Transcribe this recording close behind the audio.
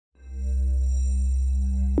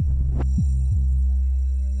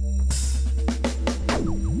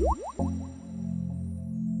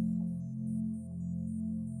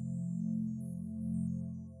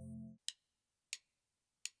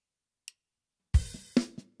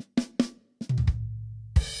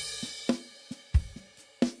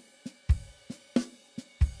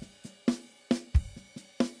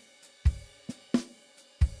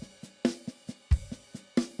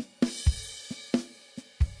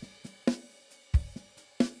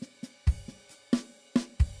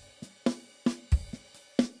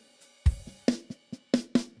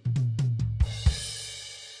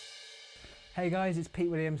Hey guys, it's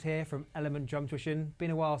Pete Williams here from Element Drum Tuition.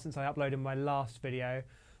 Been a while since I uploaded my last video,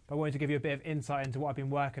 but I wanted to give you a bit of insight into what I've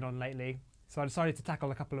been working on lately. So I decided to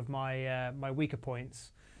tackle a couple of my weaker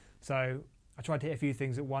points. So I tried to hit a few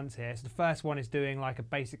things at once here. So the first one is doing like a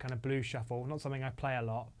basic kind of blues shuffle, not something I play a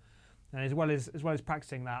lot. And as well as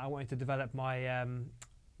practicing that, I wanted to develop my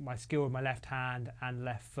my skill with my left hand and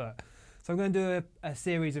left foot. So I'm going to do a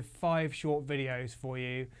series of 5 short videos for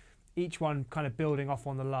you, each one kind of building off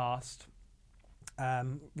on the last.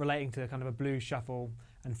 Relating to kind of a blues shuffle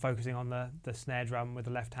and focusing on the snare drum with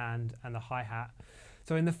the left hand and the hi-hat.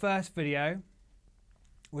 So in the first video,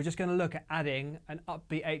 we're just going to look at adding an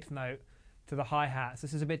upbeat 8th note to the hi-hat. So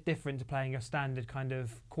this is a bit different to playing your standard kind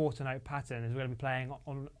of quarter note pattern, as we're going to be playing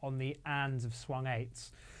on the ands of swung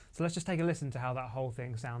 8s. So let's just take a listen to how that whole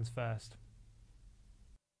thing sounds first.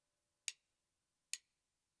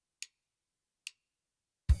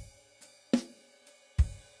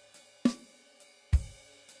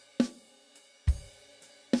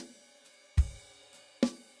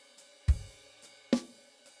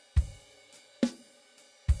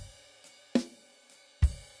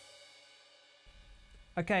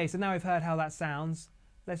 Okay, so now we've heard how that sounds,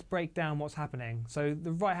 let's break down what's happening. So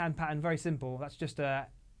the right hand pattern, very simple, that's just a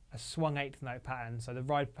swung 8th note pattern. So the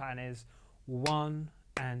right pattern is 1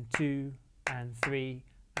 and 2 and 3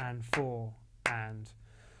 and 4 and.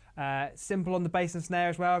 Simple on the bass and snare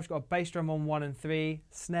as well. I've got a bass drum on 1 and 3,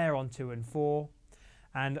 snare on 2 and 4.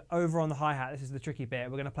 And over on the hi-hat, this is the tricky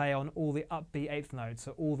bit, we're going to play on all the upbeat 8th notes,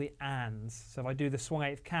 so all the ands. So if I do the swung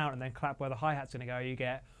 8th count and then clap where the hi-hat's going to go, you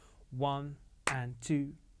get 1 and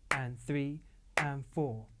 2 and 3 and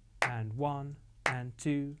 4 and 1 and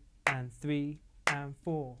 2 and 3 and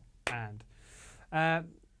 4 and. I'm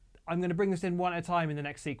going to bring this in one at a time in the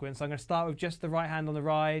next sequence. So I'm going to start with just the right hand on the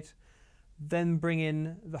ride, then bring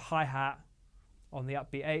in the hi-hat on the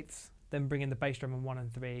upbeat 8ths, then bring in the bass drum on 1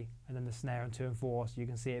 and 3, and then the snare on 2 and 4, so you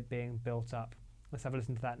can see it being built up. Let's have a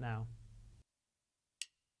listen to that now.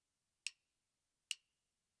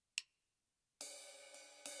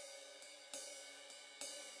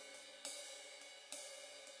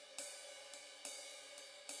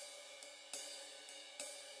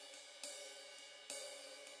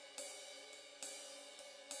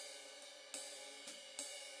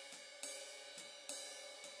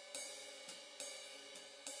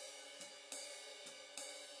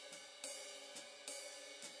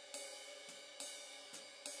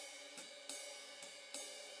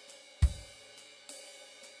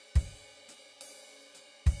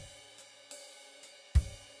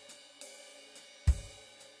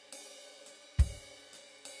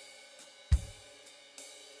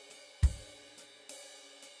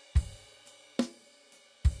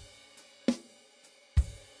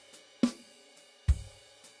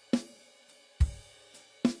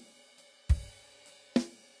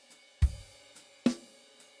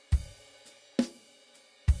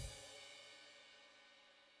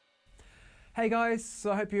 Hey guys,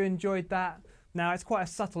 so I hope you enjoyed that. Now it's quite a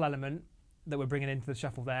subtle element that we're bringing into the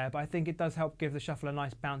shuffle there, but I think it does help give the shuffle a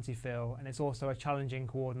nice bouncy feel, and it's also a challenging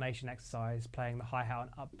coordination exercise playing the hi-hat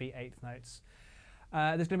on upbeat 8th notes.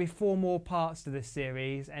 There's going to be 4 more parts to this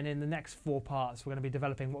series, and in the next 4 parts we're going to be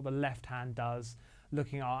developing what the left hand does,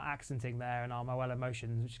 looking at our accenting there and our Moella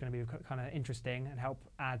motions, which is going to be kind of interesting and help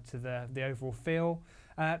add to the overall feel.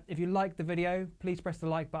 If you liked the video, please press the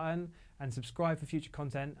like button and subscribe for future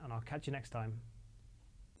content, and I'll catch you next time.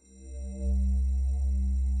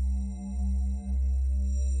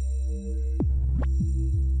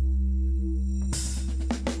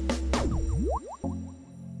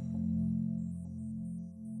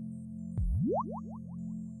 What?